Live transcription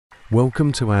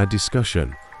Welcome to our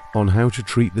discussion on how to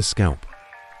treat the scalp.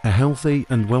 A healthy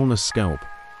and wellness scalp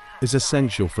is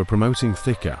essential for promoting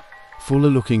thicker,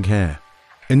 fuller-looking hair.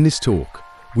 In this talk,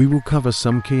 we will cover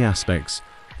some key aspects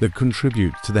that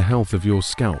contribute to the health of your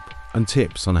scalp and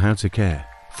tips on how to care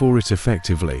for it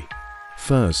effectively.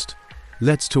 First,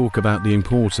 let's talk about the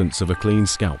importance of a clean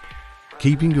scalp.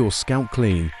 Keeping your scalp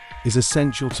clean is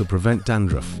essential to prevent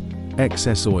dandruff,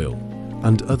 excess oil,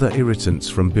 and other irritants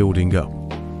from building up.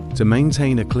 To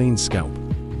maintain a clean scalp,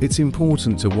 it's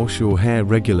important to wash your hair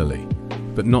regularly,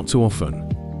 but not too often.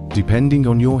 Depending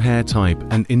on your hair type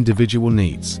and individual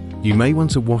needs, you may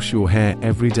want to wash your hair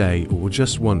every day or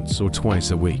just once or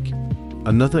twice a week.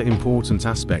 Another important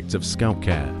aspect of scalp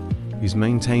care is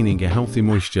maintaining a healthy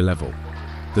moisture level.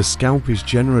 The scalp is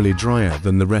generally drier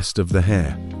than the rest of the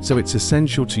hair, so it's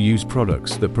essential to use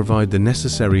products that provide the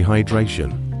necessary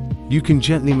hydration. You can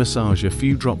gently massage a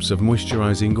few drops of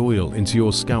moisturizing oil into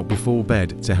your scalp before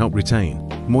bed to help retain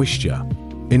moisture.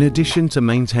 In addition to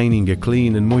maintaining a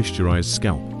clean and moisturized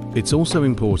scalp, it's also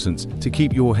important to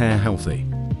keep your hair healthy.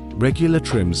 Regular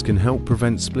trims can help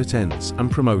prevent split ends and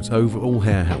promote overall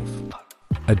hair health.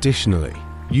 Additionally,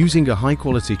 using a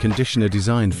high-quality conditioner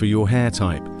designed for your hair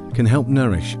type can help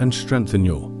nourish and strengthen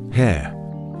your hair.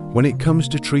 When it comes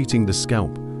to treating the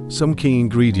scalp, some key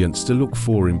ingredients to look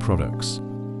for in products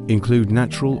include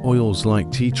natural oils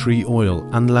like tea tree oil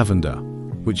and lavender,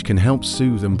 which can help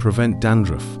soothe and prevent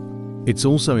dandruff. It's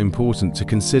also important to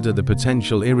consider the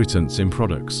potential irritants in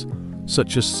products,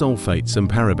 such as sulfates and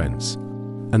parabens,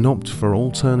 and opt for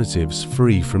alternatives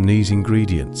free from these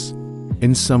ingredients.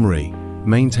 In summary,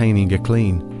 maintaining a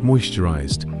clean,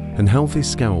 moisturized, and healthy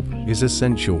scalp is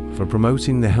essential for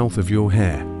promoting the health of your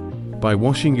hair. By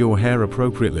washing your hair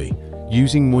appropriately,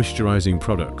 using moisturizing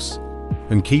products,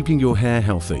 and keeping your hair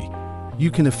healthy,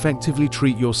 you can effectively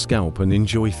treat your scalp and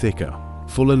enjoy thicker,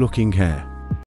 fuller-looking hair.